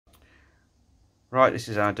Right, this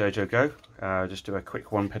is our Dojo Go. Just do a quick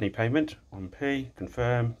 1p payment. 1p,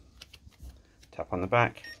 confirm, tap on the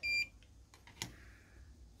back,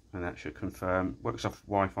 and that should confirm. Works off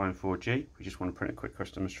Wi-Fi and 4G. We just want to print a quick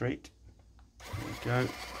customer street. There we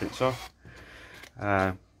go, prints off.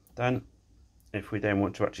 Then, if we then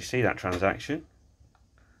want to actually see that transaction,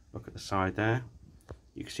 look at the side there.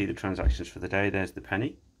 You can see the transactions for the day. There's the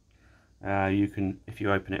penny. You can, if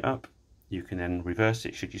you open it up, you can then reverse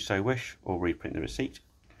it should you so wish, or reprint the receipt.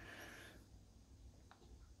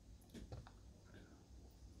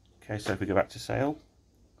 Okay, so if we go back to sale,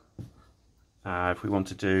 if we want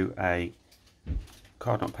to do a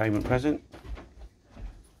card not payment present,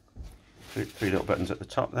 three little buttons at the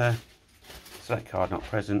top there, select card not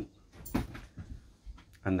present,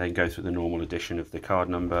 and then go through the normal addition of the card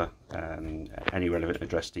number and any relevant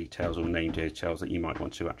address details or name details that you might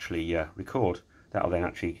want to actually record. That'll then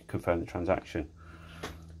actually confirm the transaction.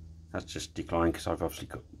 That's just declined because I've obviously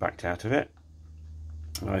backed out of it.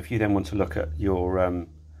 If you then want to look at your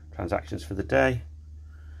transactions for the day,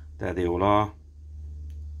 there they all are.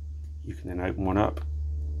 You can then open one up.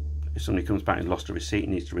 If somebody comes back and lost a receipt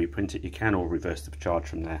and needs to reprint it, you can, or reverse the charge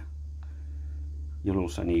from there. You'll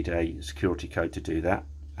also need a security code to do that.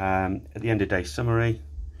 At the end of day summary,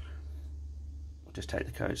 I'll just take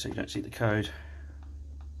the code so you don't see the code.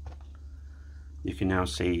 You can now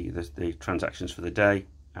see the transactions for the day,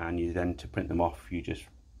 and you then, to print them off,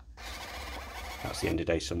 that's the end of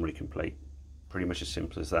day summary complete. Pretty much as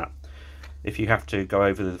simple as that. If you have to go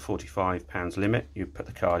over the £45 limit, you put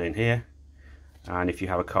the card in here, and if you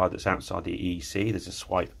have a card that's outside the EEC, there's a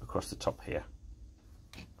swipe across the top here.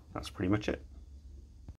 That's pretty much it.